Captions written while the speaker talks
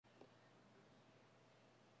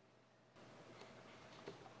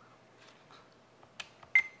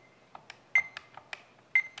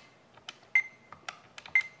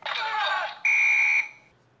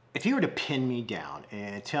If you were to pin me down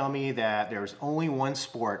and tell me that there's only one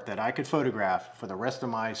sport that I could photograph for the rest of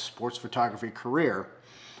my sports photography career,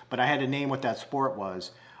 but I had to name what that sport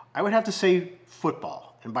was, I would have to say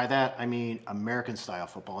football. And by that, I mean American style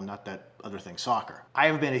football, not that other thing, soccer. I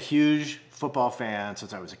have been a huge football fan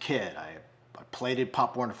since I was a kid. I played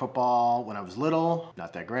Pop Warner football when I was little,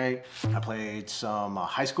 not that great. I played some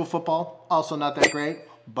high school football, also not that great,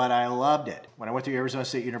 but I loved it. When I went to Arizona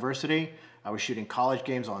State University, I was shooting college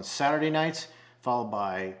games on Saturday nights, followed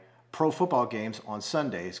by pro football games on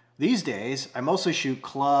Sundays. These days, I mostly shoot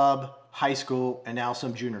club, high school, and now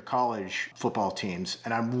some junior college football teams,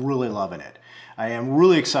 and I'm really loving it. I am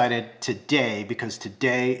really excited today because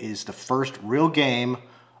today is the first real game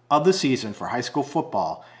of the season for high school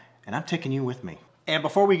football, and I'm taking you with me. And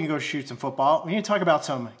before we can go shoot some football, we need to talk about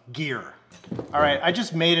some gear. All right, I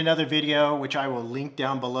just made another video, which I will link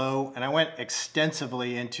down below, and I went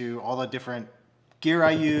extensively into all the different gear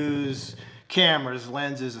I use, cameras,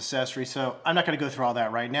 lenses, accessories, so I'm not gonna go through all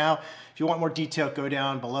that right now. If you want more detail, go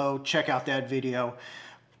down below, check out that video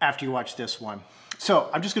after you watch this one. So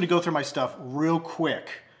I'm just gonna go through my stuff real quick.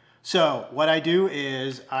 So what I do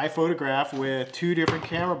is I photograph with two different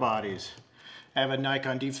camera bodies. I have a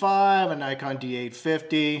Nikon D5, a Nikon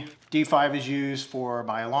D850. D5 is used for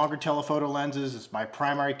my longer telephoto lenses. It's my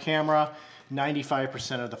primary camera.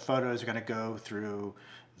 95% of the photos are gonna go through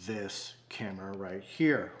this camera right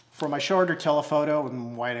here. For my shorter telephoto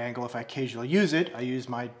and wide angle, if I occasionally use it, I use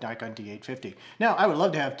my Nikon D850. Now, I would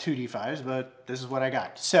love to have two D5s, but this is what I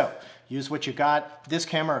got. So, use what you got. This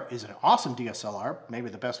camera is an awesome DSLR, maybe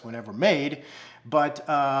the best one ever made, but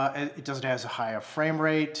it doesn't have as high a frame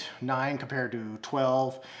rate, 9 compared to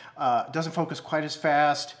 12. It doesn't focus quite as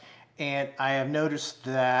fast, and I have noticed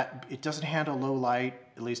that it doesn't handle low light,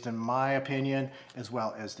 at least in my opinion, as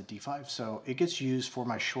well as the D5. So it gets used for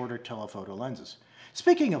my shorter telephoto lenses.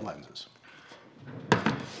 Speaking of lenses,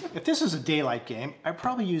 if this is a daylight game, I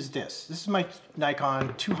probably use this. This is my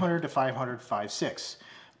Nikon 200 to 500 5.6.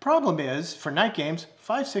 Problem is, for night games,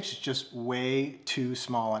 5.6 is just way too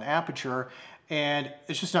small an aperture, and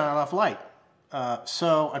it's just not enough light.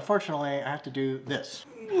 So unfortunately, I have to do this.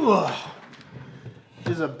 Ugh.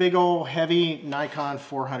 This is a big old heavy Nikon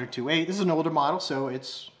 400-2.8. This is an older model, so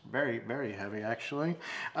it's very, very heavy actually.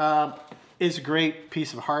 It's a great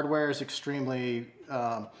piece of hardware. It's extremely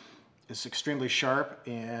sharp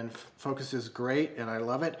and focus is great, and I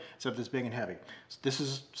love it, except it's big and heavy.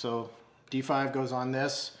 So D5 goes on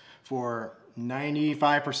this for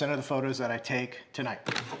 95% of the photos that I take tonight.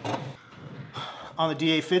 On the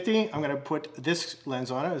D850, I'm gonna put this lens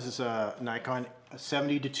on it. This is a Nikon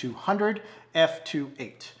 70-200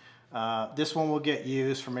 f2.8. This one will get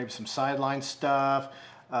used for maybe some sideline stuff,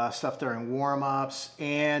 stuff during warm-ups,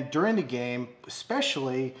 and during the game,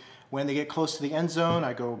 especially when they get close to the end zone.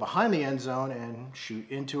 I go behind the end zone and shoot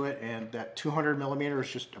into it, and that 200 millimeter is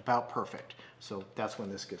just about perfect. So that's when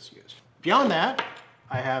this gets used. Beyond that,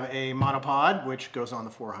 I have a monopod, which goes on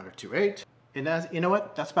the 400-2.8. And that's, you know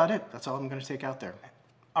what? That's about it. That's all I'm gonna take out there.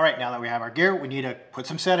 All right, now that we have our gear, we need to put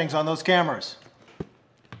some settings on those cameras.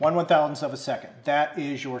 1/1000th of a second. That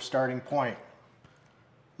is your starting point.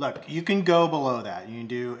 Look, you can go below that. You can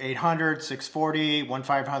do 800, 640,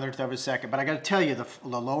 1/500th of a second, but I gotta tell you, the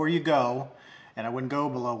lower you go, and I wouldn't go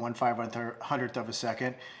below 1/500th of a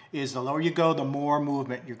second, is the lower you go, the more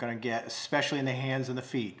movement you're gonna get, especially in the hands and the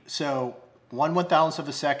feet. So 1/1000th of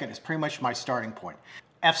a second is pretty much my starting point.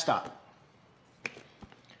 F-stop.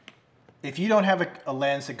 If you don't have a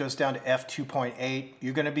lens that goes down to f2.8,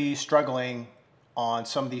 you're gonna be struggling on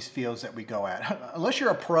some of these fields that we go at. Unless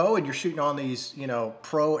you're a pro and you're shooting on these, you know,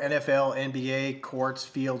 pro NFL, NBA, courts,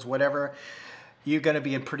 fields, whatever, you're gonna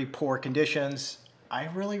be in pretty poor conditions. I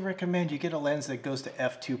really recommend you get a lens that goes to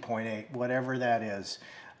f2.8, whatever that is.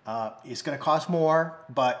 It's gonna cost more,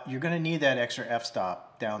 but you're gonna need that extra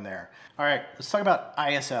f-stop down there. All right, let's talk about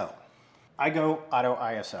ISO. I go auto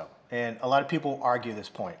ISO, and a lot of people argue this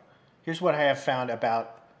point. Here's what I have found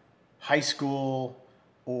about high school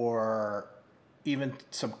or even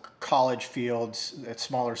some college fields at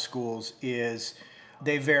smaller schools is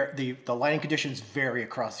the lighting conditions vary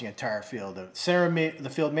across the entire field. The center of the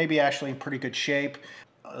field may be actually in pretty good shape.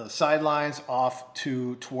 Sidelines off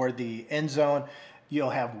toward the end zone, you'll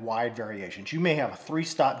have wide variations. You may have a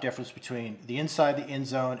 3-stop difference between the inside the end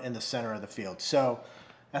zone and the center of the field. So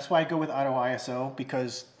that's why I go with auto ISO,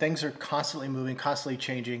 because things are constantly moving, constantly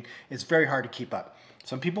changing. It's very hard to keep up.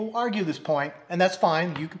 Some people will argue this point, and that's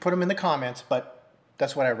fine. You can put them in the comments, but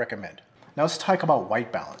that's what I recommend. Now let's talk about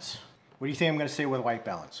white balance. What do you think I'm going to say with white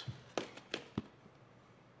balance?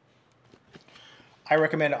 I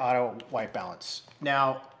recommend auto white balance.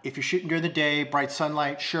 Now, If you're shooting during the day, bright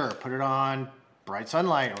sunlight, sure, put it on bright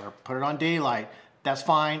sunlight or put it on daylight. That's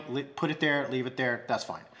fine. Put it there, leave it there, that's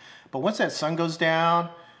fine. But once that sun goes down,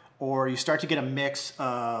 or you start to get a mix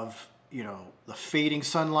of, you know, the fading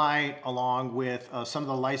sunlight along with some of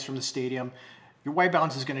the lights from the stadium, your white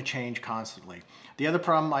balance is going to change constantly. The other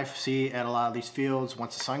problem I see at a lot of these fields,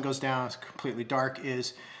 once the sun goes down, it's completely dark,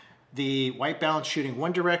 is the white balance shooting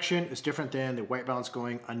one direction is different than the white balance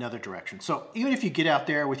going another direction. So even if you get out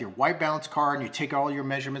there with your white balance card and you take all your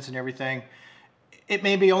measurements and everything, it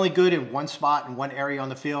may be only good in one spot in one area on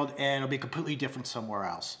the field, and it'll be completely different somewhere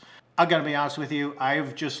else. I've got to be honest with you,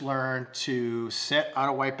 I've just learned to set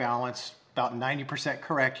auto white balance about 90%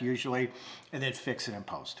 correct usually, and then fix it in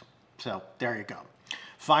post. So there you go.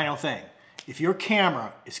 Final thing, if your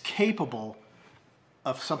camera is capable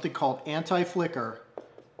of something called anti-flicker,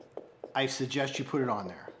 I suggest you put it on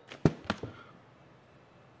there.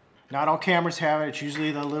 Not all cameras have it. It's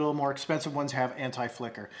usually the little more expensive ones have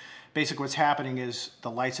anti-flicker. Basically what's happening is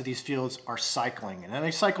the lights of these fields are cycling, and then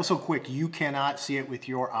they cycle so quick you cannot see it with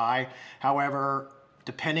your eye. However,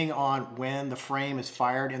 depending on when the frame is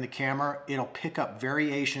fired in the camera, it'll pick up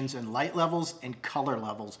variations in light levels and color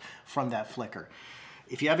levels from that flicker.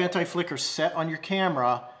 If you have anti-flicker set on your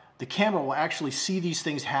camera, the camera will actually see these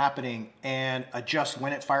things happening and adjust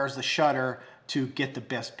when it fires the shutter to get the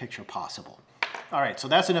best picture possible. All right, so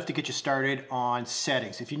that's enough to get you started on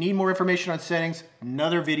settings. If you need more information on settings,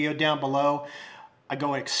 another video down below. I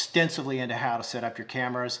go extensively into how to set up your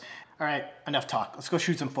cameras. All right, enough talk. Let's go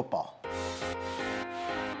shoot some football.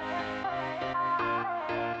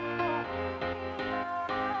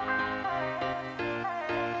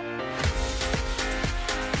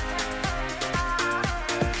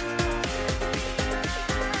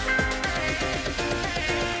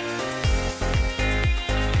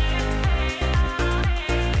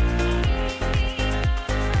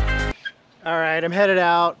 All right, I'm headed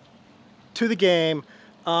out to the game.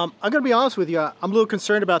 I'm gonna be honest with you, I'm a little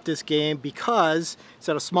concerned about this game because it's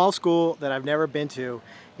at a small school that I've never been to.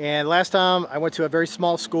 And last time I went to a very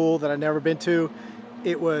small school that I've never been to,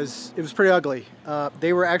 it was pretty ugly.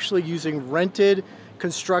 They were actually using rented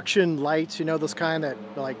construction lights, you know, those kind that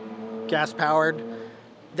are like gas powered.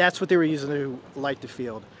 That's what they were using to light the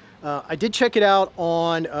field. I did check it out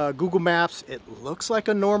on Google Maps. It looks like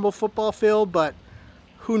a normal football field, but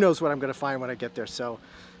who knows what I'm going to find when I get there, so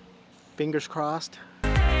fingers crossed.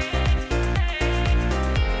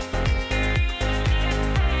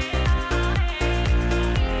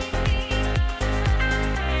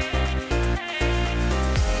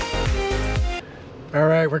 All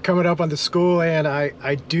right, we're coming up on the school, and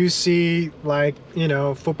I do see, like, you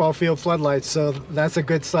know, football field floodlights, so that's a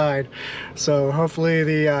good sign. So hopefully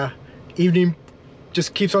the evening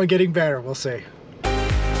just keeps on getting better. We'll see.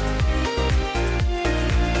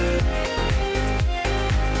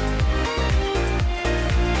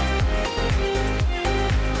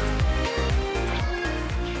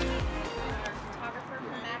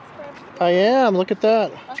 I am. Look at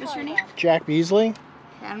that. What's your name? Jack Beasley.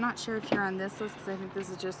 I'm not sure if you're on this list because I think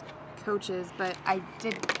this is just coaches, but I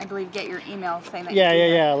believe, get your email saying that.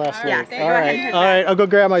 Yeah, last week. Yeah, all right, I'll go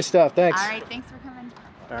grab my stuff. Thanks. All right, thanks for coming.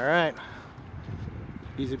 All right.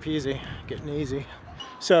 Easy peasy, getting easy.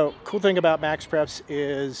 So, cool thing about Max Preps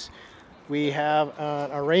is we have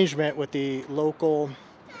an arrangement with the local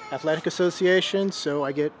athletic association, so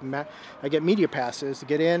I get media passes to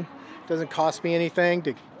get in. Doesn't cost me anything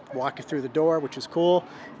to walk you through the door, which is cool.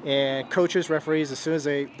 And coaches, referees, as soon as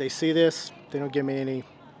they see this, they don't give me any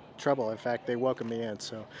trouble. In fact, they welcome me in.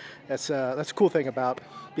 So that's a cool thing about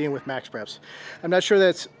being with Max Preps. I'm not sure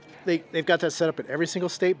they've got that set up in every single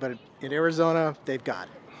state, but in Arizona, they've got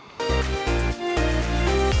it.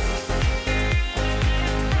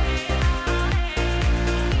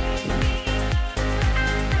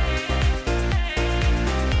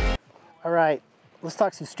 All right, let's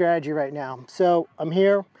talk some strategy right now. So I'm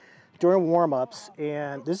here during warm-ups,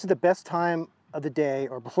 and this is the best time of the day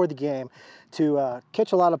or before the game to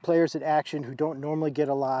catch a lot of players in action who don't normally get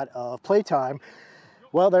a lot of play time.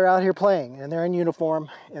 Well, they're out here playing and they're in uniform,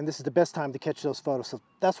 and this is the best time to catch those photos. So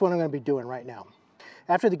that's what I'm going to be doing right now.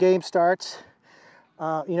 After the game starts,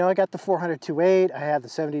 you know, I got the 400-2.8, I have the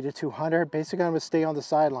 70-200. Basically, I'm going to stay on the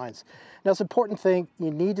sidelines. Now, it's an important thing, you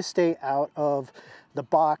need to stay out of the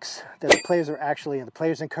box that the players are actually in, the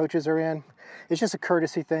players and coaches are in. It's just a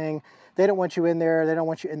courtesy thing. They don't want you in there, they don't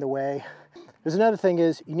want you in the way. There's another thing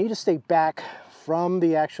is, you need to stay back from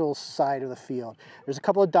the actual side of the field. There's a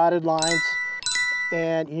couple of dotted lines,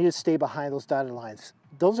 and you need to stay behind those dotted lines.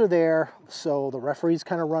 Those are there so the referees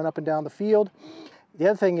kind of run up and down the field. The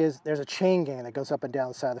other thing is there's a chain gang that goes up and down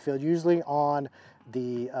the side of the field, usually on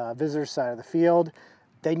the visitor side of the field.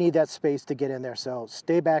 They need that space to get in there, so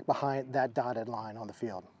stay back behind that dotted line on the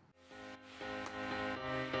field.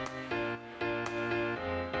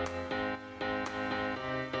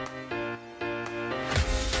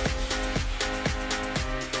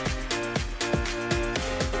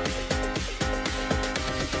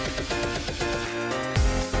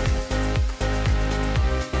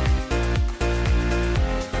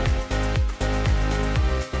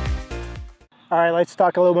 All right, let's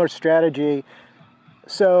talk a little more strategy.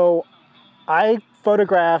 So I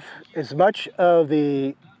photograph as much of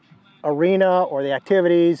the arena or the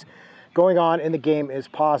activities going on in the game as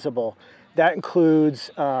possible. That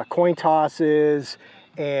includes coin tosses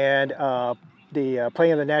and the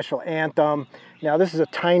playing of the national anthem. Now this is a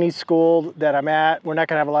tiny school that I'm at. We're not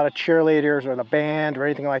gonna have a lot of cheerleaders or the band or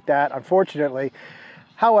anything like that, unfortunately.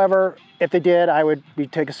 However, if they did, I would be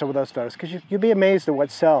taking some of those photos because you'd be amazed at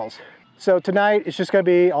what sells. So tonight, it's just gonna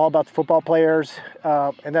be all about the football players,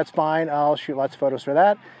 and that's fine. I'll shoot lots of photos for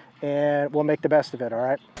that, and we'll make the best of it, all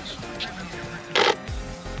right?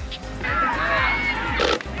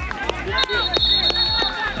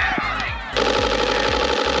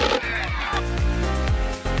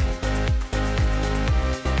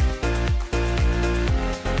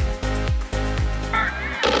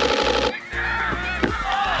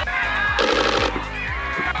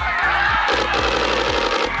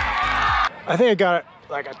 I think I got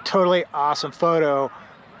like a totally awesome photo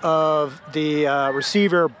of the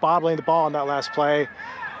receiver bobbling the ball on that last play.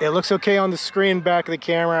 It looks okay on the screen back of the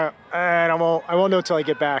camera, and I won't know until I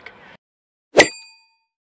get back.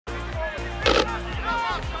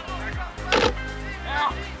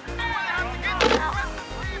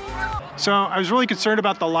 So I was really concerned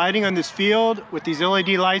about the lighting on this field with these LED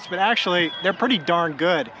lights, but actually they're pretty darn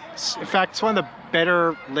good. In fact, it's one of the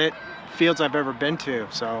better lit fields I've ever been to.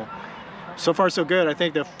 So far so good. I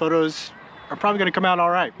think the photos are probably going to come out all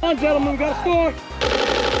right. Come on, gentlemen, we got to score.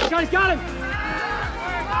 Guys, got him.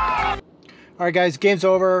 All right, guys, game's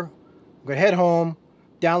over. I'm going to head home,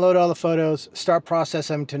 download all the photos, start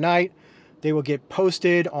processing them tonight. They will get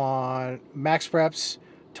posted on MaxPreps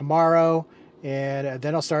tomorrow, and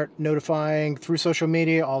then I'll start notifying through social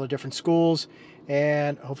media all the different schools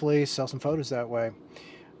and hopefully sell some photos that way.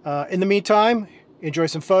 In the meantime, enjoy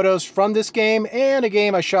some photos from this game and a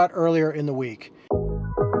game I shot earlier in the week.